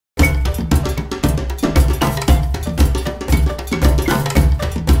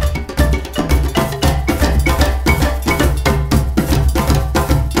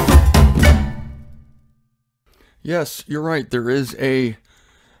Yes, you're right. There is a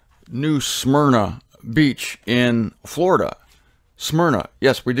New Smyrna beach in Florida. Smyrna.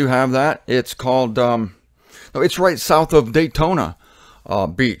 Yes, we do have that. It's called, no, it's right south of Daytona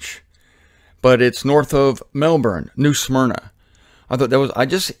Beach, but it's north of Melbourne, New Smyrna. I thought that was, I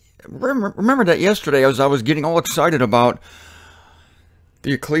just remember that yesterday as I was getting all excited about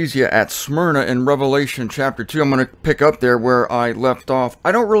the ecclesia at Smyrna in Revelation chapter 2. I'm going to pick up there where I left off.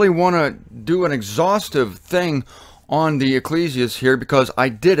 I don't really want to do an exhaustive thing on the ecclesias here because I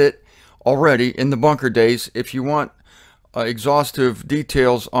did it already in the bunker days. If you want exhaustive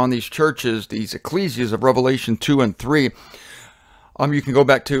details on these churches, these ecclesias of Revelation 2 and 3, you can go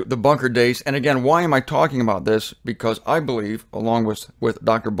back to the bunker days. And again, why am I talking about this? Because I believe, along with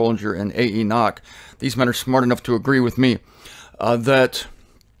Dr. Bollinger and A. Enoch, these men are smart enough to agree with me that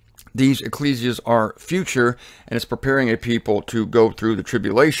these ecclesias are future, and it's preparing a people to go through the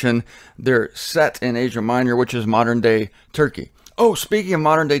tribulation. They're set in Asia Minor, which is modern-day Turkey. Oh, speaking of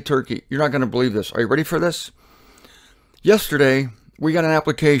modern-day Turkey, you're not going to believe this. Are you ready for this? Yesterday, we got an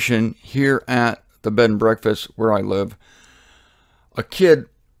application here at the bed and breakfast where I live. A kid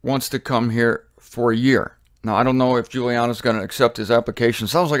wants to come here for a year. Now, I don't know if Juliana's going to accept his application.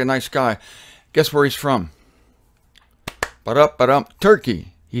 Sounds like a nice guy. Guess where he's from?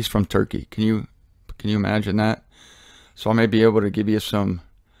 Turkey. He's from Turkey. Can you imagine that? So I may be able to give you some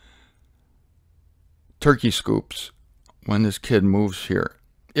turkey scoops when this kid moves here.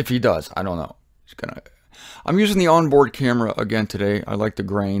 If he does, I don't know. I'm using the onboard camera again today. I like the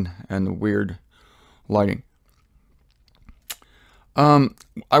grain and the weird lighting.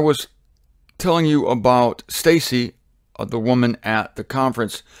 I was telling you about Stacy, the woman at the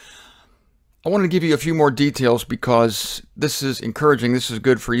conference. I want to give you a few more details because this is encouraging. This is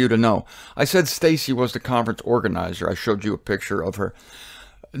good for you to know. I said Stacy was the conference organizer. I showed you a picture of her.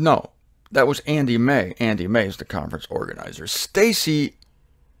 No, that was Andy May. Andy May is the conference organizer. Stacy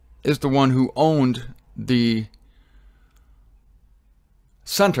is the one who owned the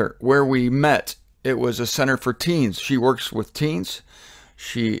center where we met. It was a center for teens. She works with teens.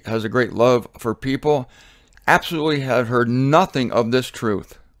 She has a great love for people. Absolutely had heard nothing of this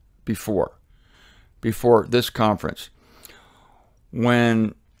truth before this conference.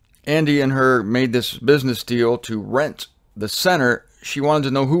 When Andy and her made this business deal to rent the center, she wanted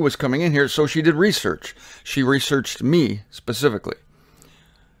to know who was coming in here, so she did research. She researched me specifically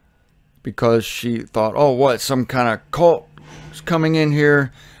because she thought, oh, what, some kind of cult is coming in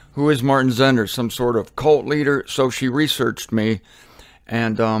here? Who is Martin Zender? Some sort of cult leader? So she researched me,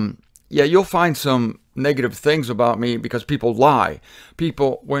 and yeah, you'll find some negative things about me because people lie.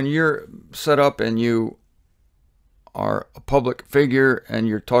 People, when you're set up and you are a public figure and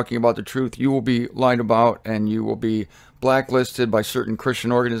you're talking about the truth, you will be lied about and you will be blacklisted by certain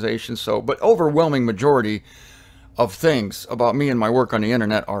Christian organizations. So, but overwhelming majority of things about me and my work on the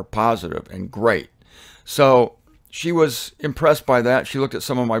internet are positive and great. So she was impressed by that. She looked at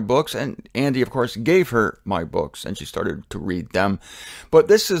some of my books, and Andy, of course, gave her my books, and she started to read them. But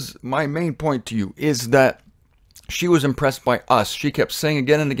this is my main point to you, is that she was impressed by us. She kept saying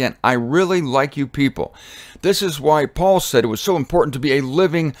again and again, I really like you people. This is why Paul said it was so important to be a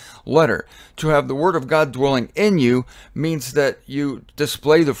living letter. To have the Word of God dwelling in you means that you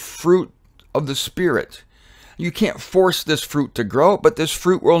display the fruit of the Spirit. You can't force this fruit to grow, but this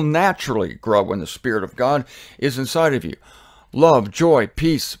fruit will naturally grow when the Spirit of God is inside of you. Love, joy,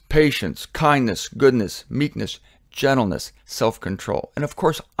 peace, patience, kindness, goodness, meekness, gentleness, self-control. And of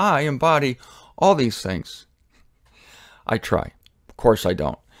course, I embody all these things. I try. Of course, I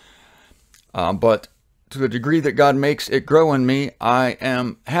don't. But to the degree that God makes it grow in me, I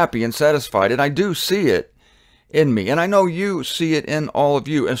am happy and satisfied. And I do see it in me. And I know you see it in all of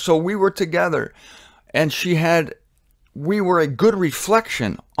you. And so we were together. And we were a good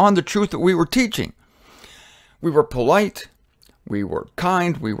reflection on the truth that we were teaching. We were polite, we were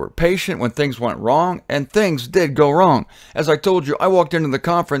kind, we were patient when things went wrong, and things did go wrong. As I told you, I walked into the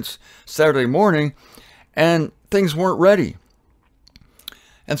conference Saturday morning, and things weren't ready.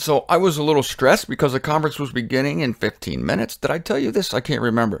 And so I was a little stressed because the conference was beginning in 15 minutes. Did I tell you this? I can't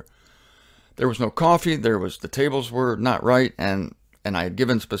remember. There was no coffee, the tables were not right, and I had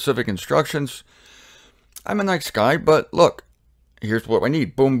given specific instructions. I'm a nice guy, but look, here's what I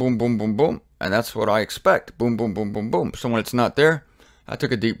need. Boom, boom, boom, boom, boom. And that's what I expect. Boom, boom, boom, boom, boom. So when it's not there, I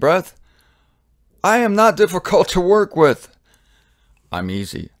took a deep breath. I am not difficult to work with. I'm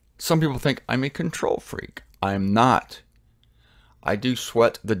easy. Some people think I'm a control freak. I'm not. I do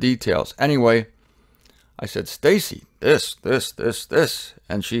sweat the details. Anyway, I said, Stacy, this.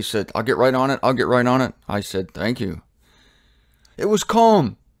 And she said, I'll get right on it. I'll get right on it. I said, thank you. It was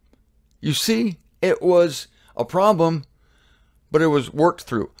calm. You see? It was a problem, but it was worked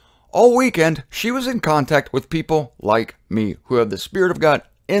through. All weekend, she was in contact with people like me who have the Spirit of God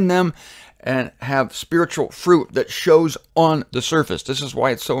in them and have spiritual fruit that shows on the surface. This is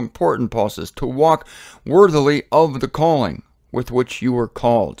why it's so important, Paul says, to walk worthily of the calling with which you were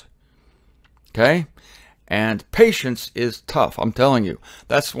called. Okay? And patience is tough, I'm telling you.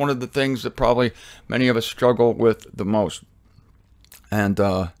 That's one of the things that probably many of us struggle with the most. And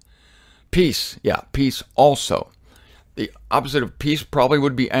peace, yeah, peace also. The opposite of peace probably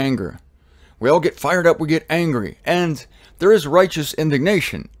would be anger. We all get fired up, we get angry. And there is righteous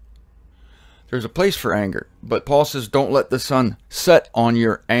indignation. There's a place for anger. But Paul says, don't let the sun set on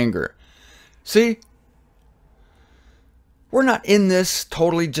your anger. See? We're not in this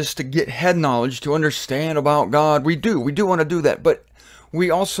totally just to get head knowledge, to understand about God. We do want to do that. But we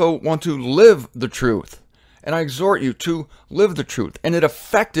also want to live the truth. And I exhort you to live the truth. And it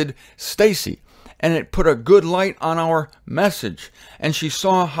affected Stacy. And it put a good light on our message. And she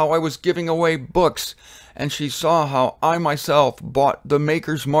saw how I was giving away books. And she saw how I myself bought the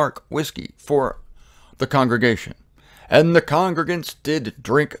Maker's Mark whiskey for the congregation. And the congregants did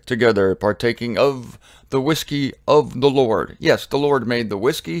drink together, partaking of the whiskey of the Lord. Yes, the Lord made the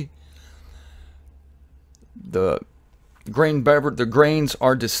whiskey. The grains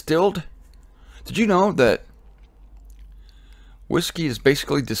are distilled. Did you know that whiskey is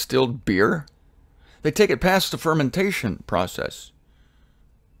basically distilled beer? They take it past the fermentation process.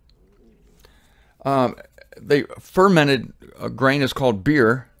 They fermented a grain is called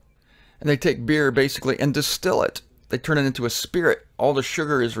beer, and they take beer basically and distill it. They turn it into a spirit. All the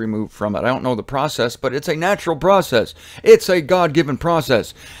sugar is removed from it. I don't know the process, but it's a natural process. It's a God-given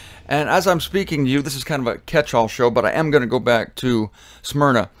process. And as I'm speaking to you, this is kind of a catch-all show, but I am going to go back to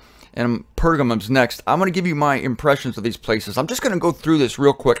Smyrna, and Pergamum's next. I'm going to give you my impressions of these places. I'm just going to go through this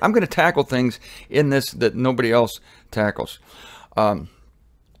real quick. I'm going to tackle things in this that nobody else tackles. And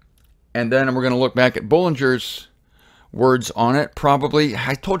then we're going to look back at Bullinger's words on it, probably.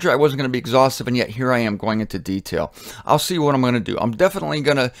 I told you I wasn't going to be exhaustive, and yet here I am going into detail. I'll see what I'm going to do. I'm definitely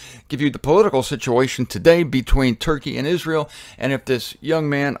going to give you the political situation today between Turkey and Israel, and if this young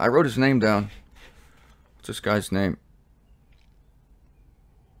man, I wrote his name down. What's this guy's name?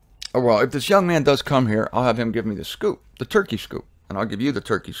 Oh, well, if this young man does come here, I'll have him give me the scoop, the turkey scoop, and I'll give you the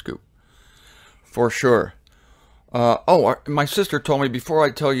turkey scoop, for sure. My sister told me, before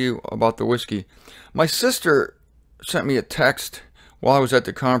I tell you about the whiskey, my sister sent me a text while I was at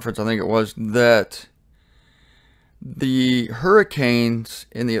the conference, I think it was, that the hurricanes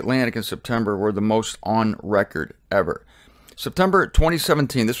in the Atlantic in September were the most on record ever. September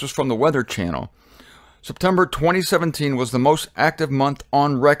 2017, this was from the Weather Channel. September 2017 was the most active month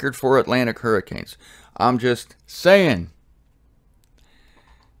on record for Atlantic hurricanes. I'm just saying.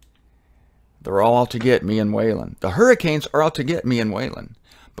 They're all out to get me and Waylon. The hurricanes are out to get me and Waylon.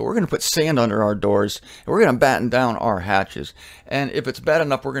 But we're going to put sand under our doors, and we're going to batten down our hatches. And if it's bad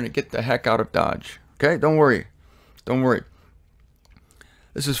enough, we're going to get the heck out of Dodge. Okay? Don't worry. Don't worry.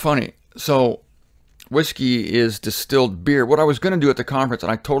 This is funny. So, whiskey is distilled beer. What I was going to do at the conference,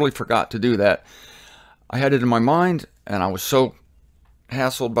 and I totally forgot to do that, I had it in my mind, and I was so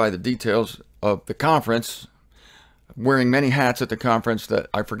hassled by the details of the conference, wearing many hats at the conference, that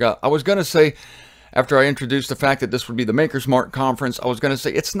I forgot. I was going to say, after I introduced the fact that this would be the Maker's Mark conference, I was going to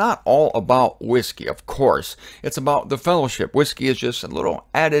say it's not all about whiskey, of course. It's about the fellowship. Whiskey is just a little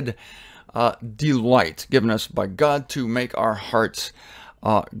added delight given us by God to make our hearts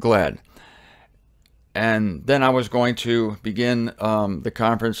glad. And then I was going to begin the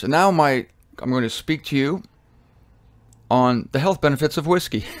conference. And now I'm going to speak to you on the health benefits of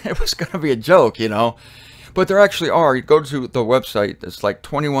whiskey. It was going to be a joke, you know. But there actually are. You go to the website. It's like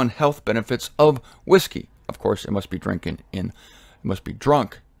 21 health benefits of whiskey. Of course, it must be drunk in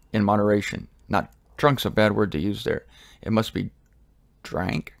moderation. Not drunk's a bad word to use there. It must be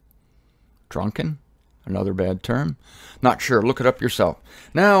drunken, another bad term. Not sure. Look it up yourself.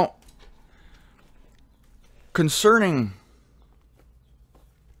 Now, concerning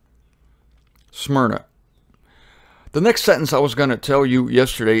Smyrna, the next sentence I was going to tell you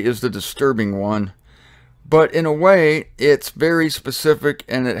yesterday is the disturbing one. But in a way, it's very specific,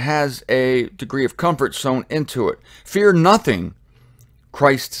 and it has a degree of comfort sewn into it. Fear nothing,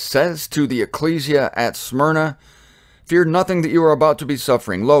 Christ says to the ecclesia at Smyrna. Fear nothing that you are about to be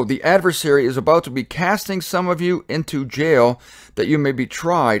suffering. Lo, the adversary is about to be casting some of you into jail, that you may be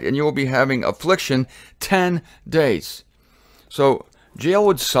tried, and you will be having affliction 10 days. So, jail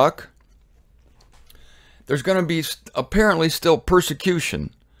would suck. There's going to be apparently still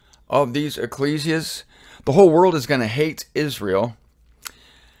persecution of these ecclesias. The whole world is going to hate Israel.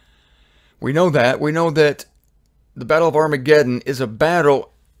 We know that. We know that the Battle of Armageddon is a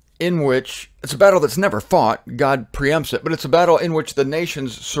battle in which, it's a battle that's never fought. God preempts it, but it's a battle in which the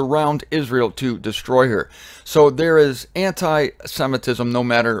nations surround Israel to destroy her. So there is anti-Semitism no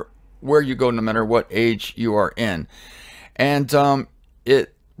matter where you go, no matter what age you are in. And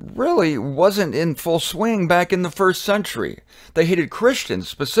it really wasn't in full swing back in the first century. They hated Christians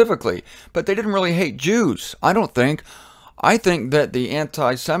specifically, but they didn't really hate Jews, I don't think. I think that the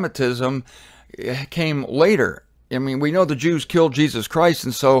anti-Semitism came later. I mean, we know the Jews killed Jesus Christ,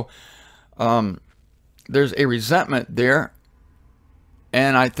 and so there's a resentment there.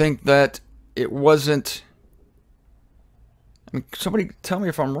 And I think that it wasn't... I mean, somebody tell me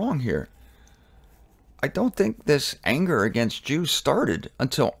if I'm wrong here. I don't think this anger against Jews started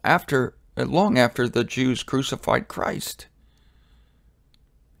until long after the Jews crucified Christ.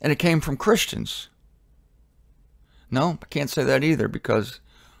 And it came from Christians. No, I can't say that either, because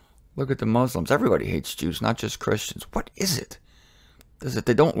look at the Muslims. Everybody hates Jews, not just Christians. What is it? Is it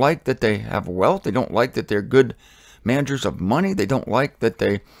they don't like that they have wealth? They don't like that they're good managers of money? They don't like that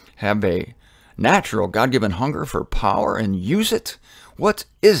they have a natural, God-given hunger for power and use it? What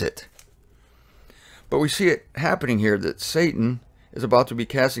is it? But we see it happening here, that Satan is about to be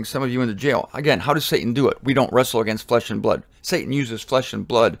casting some of you into jail. Again, how does Satan do it? We don't wrestle against flesh and blood. Satan uses flesh and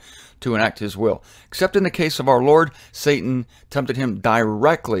blood to enact his will. Except in the case of our Lord, Satan tempted him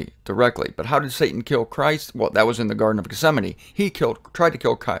directly. But how did Satan kill Christ? Well, that was in the Garden of Gethsemane. He tried to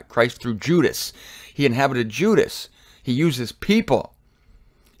kill Christ through Judas. He inhabited Judas. He uses people.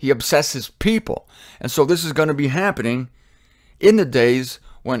 He obsesses people. And so this is going to be happening in the days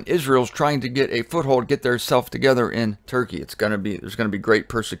when Israel's trying to get a foothold, get their self together in Turkey. There's going to be great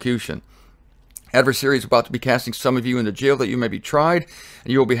persecution. Adversary is about to be casting some of you into jail that you may be tried,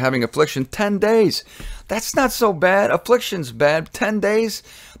 and you will be having affliction 10 days. That's not so bad. Affliction's bad. 10 days,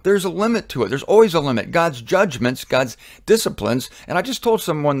 there's a limit to it. There's always a limit. God's judgments, God's disciplines. And I just told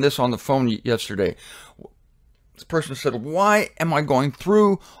someone this on the phone yesterday. This person said, why am I going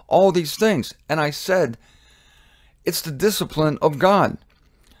through all these things? And I said, it's the discipline of God.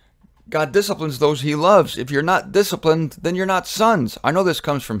 God disciplines those he loves. If you're not disciplined, then you're not sons. I know this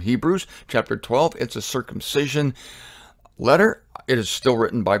comes from Hebrews chapter 12. It's a circumcision letter. It is still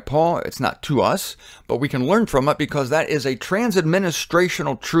written by Paul. It's not to us, but we can learn from it because that is a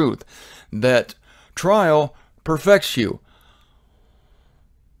transadministrational truth that trial perfects you.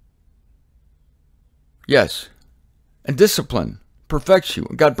 Yes. And discipline perfects you.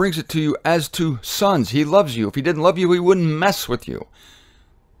 God brings it to you as to sons. He loves you. If he didn't love you, he wouldn't mess with you.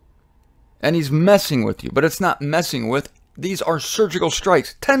 And he's messing with you, but it's not messing with. These are surgical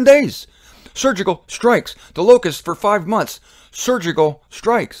strikes. 10 days. Surgical strikes. The locust for 5 months. Surgical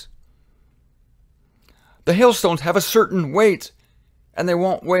strikes. The hailstones have a certain weight, and they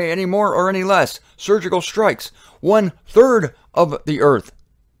won't weigh any more or any less. Surgical strikes. 1/3 of the earth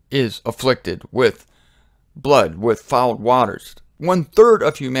is afflicted with blood, with fouled waters. 1/3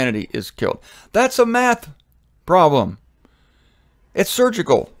 of humanity is killed. That's a math problem. It's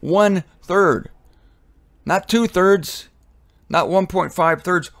surgical. 1/3. Not 2/3. Not 1.5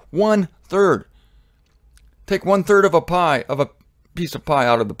 thirds. 1/3. Take 1/3 of a pie, of a piece of pie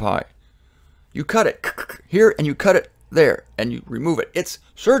out of the pie. You cut it here and you cut it there and you remove it. It's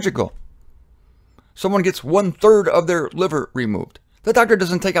surgical. Someone gets 1/3 of their liver removed. The doctor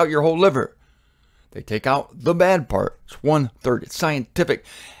doesn't take out your whole liver. They take out the bad part. It's 1/3. It's scientific.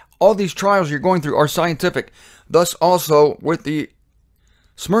 All these trials you're going through are scientific. Thus also with the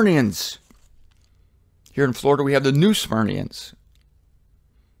Smyrnians. Here in Florida we have the New Smyrnians.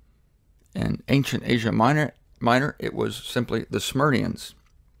 In ancient Asia Minor, it was simply the Smyrnians.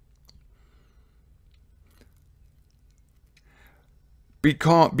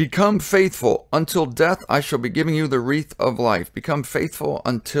 Become faithful until death. I shall be giving you the wreath of life. Become faithful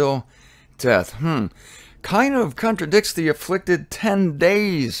until death. Kind of contradicts the afflicted 10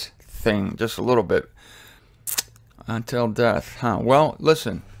 days thing just a little bit. Until death. Well,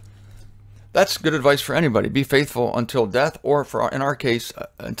 listen. That's good advice for anybody. Be faithful until death, or in our case,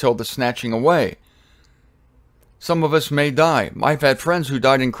 until the snatching away. Some of us may die. I've had friends who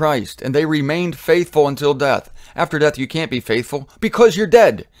died in Christ, and they remained faithful until death. After death, you can't be faithful because you're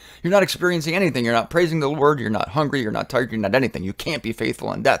dead. You're not experiencing anything. You're not praising the Lord. You're not hungry. You're not tired. You're not anything. You can't be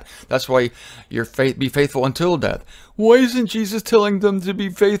faithful in death. That's why be faithful until death. Why isn't Jesus telling them to be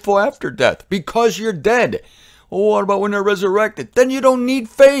faithful after death? Because you're dead. Well, what about when they're resurrected? Then you don't need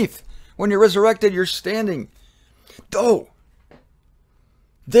faith. When you're resurrected, you're standing.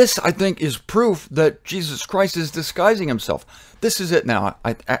 This, I think, is proof that Jesus Christ is disguising himself. This is it now.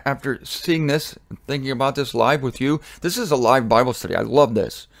 After seeing this, thinking about this live with you, this is a live Bible study. I love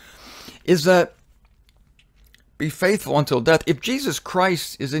this. Is that be faithful until death. If Jesus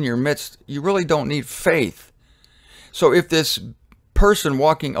Christ is in your midst, you really don't need faith. So if this person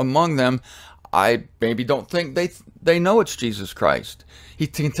walking among them, I maybe don't think they know it's Jesus Christ. He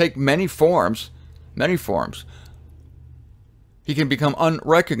can take many forms, many forms. He can become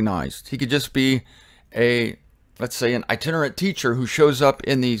unrecognized. He could just be let's say, an itinerant teacher who shows up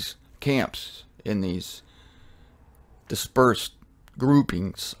in these camps, in these dispersed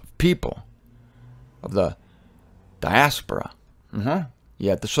groupings of people, of the diaspora.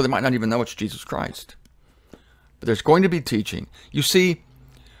 Yeah, so they might not even know it's Jesus Christ. But there's going to be teaching. You see,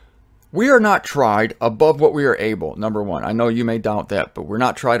 we are not tried above what we are able. Number one, I know you may doubt that, but we're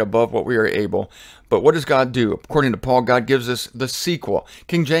not tried above what we are able. But what does God do? According to Paul, God gives us the sequel.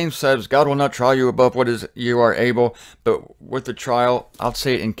 King James says, God will not try you above what you are able, but with the trial, I'll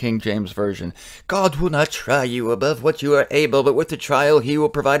say it in King James Version. God will not try you above what you are able, but with the trial, he will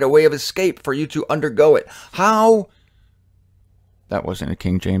provide a way of escape for you to undergo it. How? That wasn't a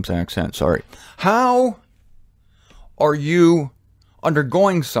King James accent, sorry. How are you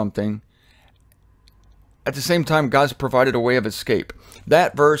undergoing something at the same time God's provided a way of escape?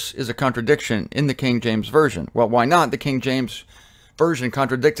 That verse is a contradiction in the King James Version. Well, why not? The King James Version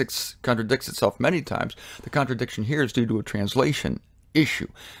contradicts itself many times. The contradiction here is due to a translation issue.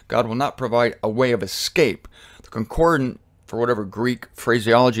 God will not provide a way of escape. The concordant, for whatever Greek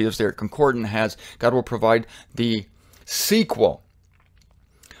phraseology is there, concordant has, God will provide the sequel.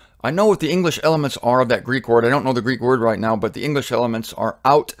 I know what the English elements are of that Greek word. I don't know the Greek word right now, but the English elements are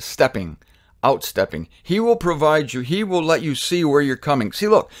outstepping. Outstepping. He will provide you. He will let you see where you're coming. See,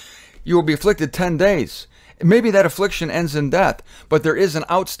 look, you will be afflicted 10 days. Maybe that affliction ends in death, but there is an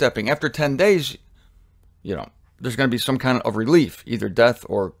outstepping. After 10 days, there's going to be some kind of relief, either death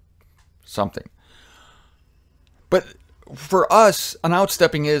or something. But for us, an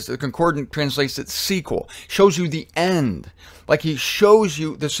outstepping is, the concordant translates it sequel, shows you the end. Like he shows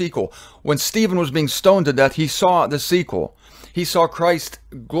you the sequel. When Stephen was being stoned to death, he saw the sequel. He saw Christ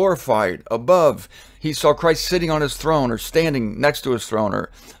glorified above. He saw Christ sitting on his throne or standing next to his throne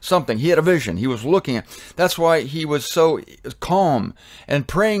or something. He had a vision. He was looking at. That's why he was so calm and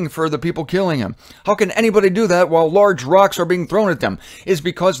praying for the people killing him. How can anybody do that while large rocks are being thrown at them? It's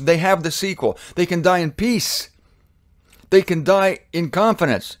because they have the sequel. They can die in peace. They can die in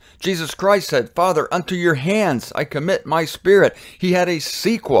confidence. Jesus Christ said, Father, unto your hands I commit my spirit. He had a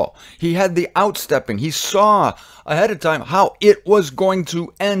sequel. He had the outstepping. He saw ahead of time how it was going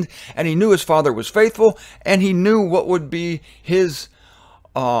to end, and he knew his Father was faithful, and he knew what would be his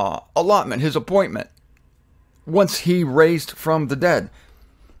allotment, his appointment, once he raised from the dead.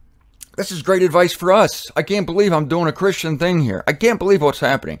 This is great advice for us. I can't believe I'm doing a Christian thing here. I can't believe what's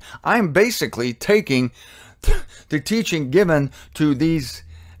happening. I'm basically taking the teaching given to these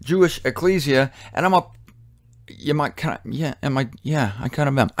Jewish ecclesia, and I kind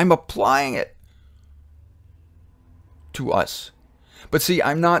of am. I'm applying it to us. But see,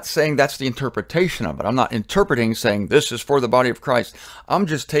 I'm not saying that's the interpretation of it. I'm not interpreting saying this is for the body of Christ. I'm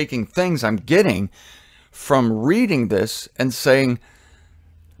just taking things I'm getting from reading this and saying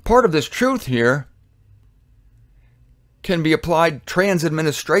part of this truth here can be applied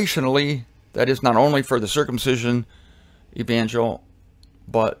trans-administrationally. That is not only for the circumcision evangel,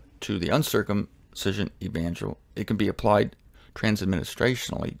 but to the uncircumcision evangel. It can be applied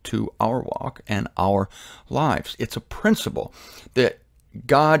trans-administrationally to our walk and our lives. It's a principle that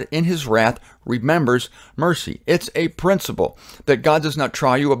God in his wrath remembers mercy. It's a principle that God does not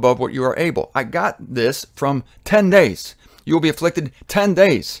try you above what you are able. I got this from 10 days. You will be afflicted 10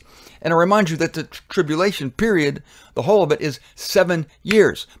 days. And I remind you that the tribulation period, the whole of it, is 7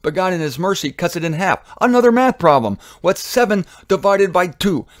 years. But God in his mercy cuts it in half. Another math problem. What's 7 divided by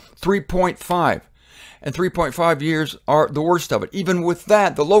 2? 3.5. And 3.5 years are the worst of it. Even with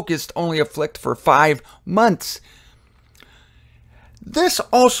that, the locusts only afflict for 5 months. This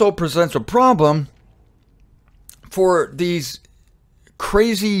also presents a problem for these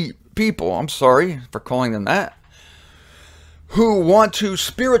crazy people, I'm sorry for calling them that, who want to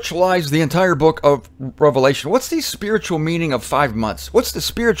spiritualize the entire book of Revelation. What's the spiritual meaning of 5 months? What's the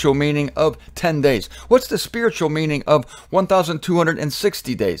spiritual meaning of 10 days? What's the spiritual meaning of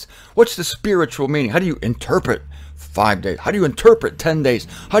 1,260 days? What's the spiritual meaning? How do you interpret 5 days? How do you interpret 10 days?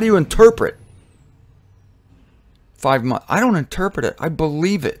 How do you interpret 5 months? I don't interpret it. I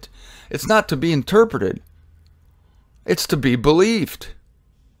believe it. It's not to be interpreted. It's to be believed.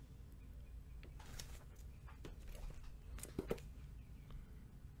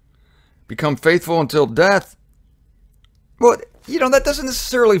 Become faithful until death. Well, that doesn't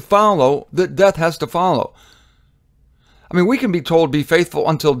necessarily follow that death has to follow. I mean, we can be told, be faithful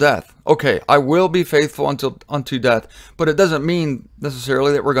until death. Okay, I will be faithful unto death, but it doesn't mean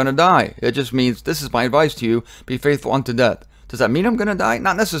necessarily that we're going to die. It just means, this is my advice to you, be faithful unto death. Does that mean I'm going to die?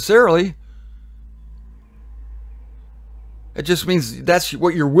 Not necessarily. It just means that's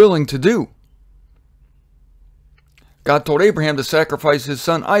what you're willing to do. God told Abraham to sacrifice his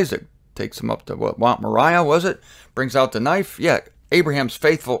son Isaac. Takes him up to what, Mount Moriah, was it? Brings out the knife. Yeah, Abraham's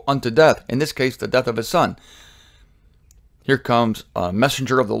faithful unto death. In this case, the death of his son. Here comes a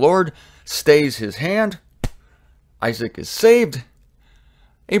messenger of the Lord, stays his hand. Isaac is saved.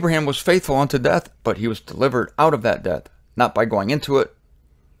 Abraham was faithful unto death, but he was delivered out of that death. Not by going into it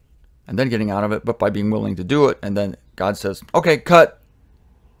and then getting out of it, but by being willing to do it. And then God says, okay, cut.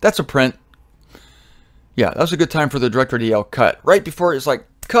 That's a print. Yeah, that was a good time for the director to yell, cut. Right before it's like,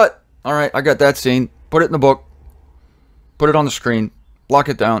 cut. All right, I got that scene. Put it in the book. Put it on the screen. Lock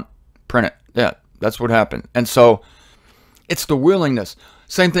it down. Print it. Yeah, that's what happened. And so it's the willingness.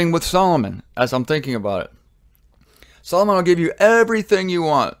 Same thing with Solomon, as I'm thinking about it. Solomon will give you everything you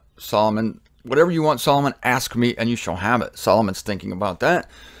want. Solomon, whatever you want, Solomon, ask me and you shall have it. Solomon's thinking about that.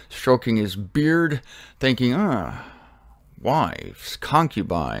 Stroking his beard, thinking, wives,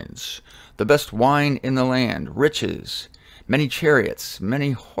 concubines, the best wine in the land, riches, many chariots,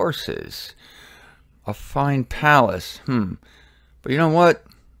 many horses, a fine palace. But you know what?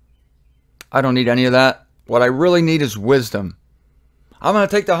 I don't need any of that. What I really need is wisdom. I'm going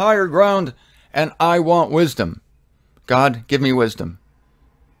to take the higher ground, and I want wisdom. God, give me wisdom.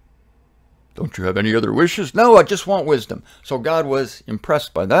 Don't you have any other wishes? No, I just want wisdom. So God was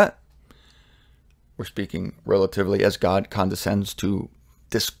impressed by that. We're speaking relatively as God condescends to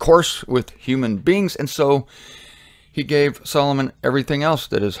discourse with human beings. And so he gave Solomon everything else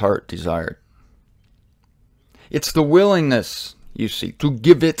that his heart desired. It's the willingness, you see, to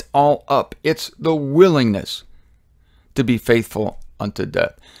give it all up. It's the willingness to be faithful unto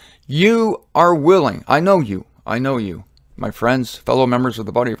death. You are willing. I know you. I know you. My friends, fellow members of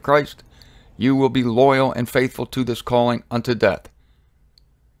the body of Christ, you will be loyal and faithful to this calling unto death.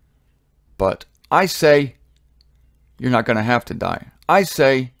 But I say, you're not going to have to die. I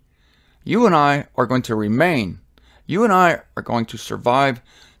say, you and I are going to remain. You and I are going to survive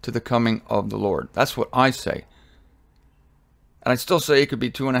to the coming of the Lord. That's what I say. And I still say it could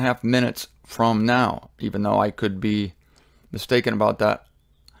be 2.5 minutes from now, even though I could be mistaken about that.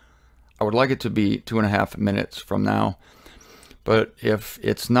 I would like it to be 2.5 minutes from now. But if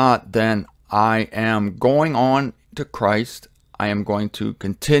it's not, then I am going on to Christ. I am going to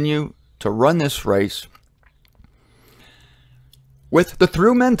continue to run this race with the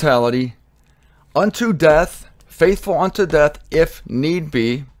through mentality, unto death, faithful unto death if need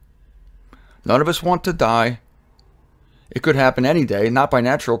be. None of us want to die. It could happen any day, not by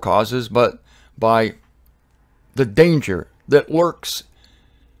natural causes, but by the danger that lurks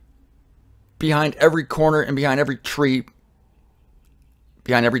behind every corner and behind every tree,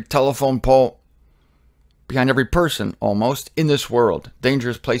 behind every telephone pole, behind every person almost in this world.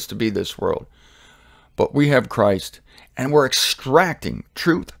 Dangerous place to be, this world. But we have Christ, and we're extracting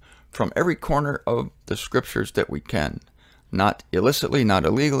truth from every corner of the scriptures that we can. Not illicitly, not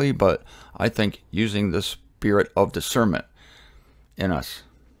illegally, but I think using the spirit of discernment in us.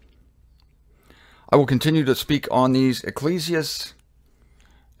 I will continue to speak on these ecclesias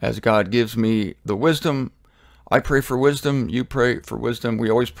as God gives me the wisdom. I pray for wisdom. You pray for wisdom. We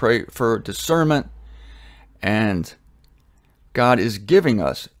always pray for discernment. And God is giving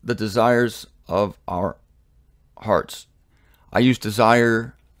us the desires of our hearts. I use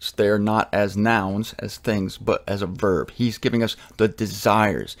desires there not as nouns, as things, but as a verb. He's giving us the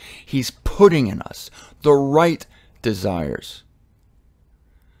desires. He's putting in us the right desires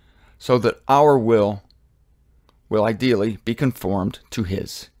so that our will ideally be conformed to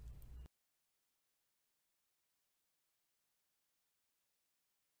His.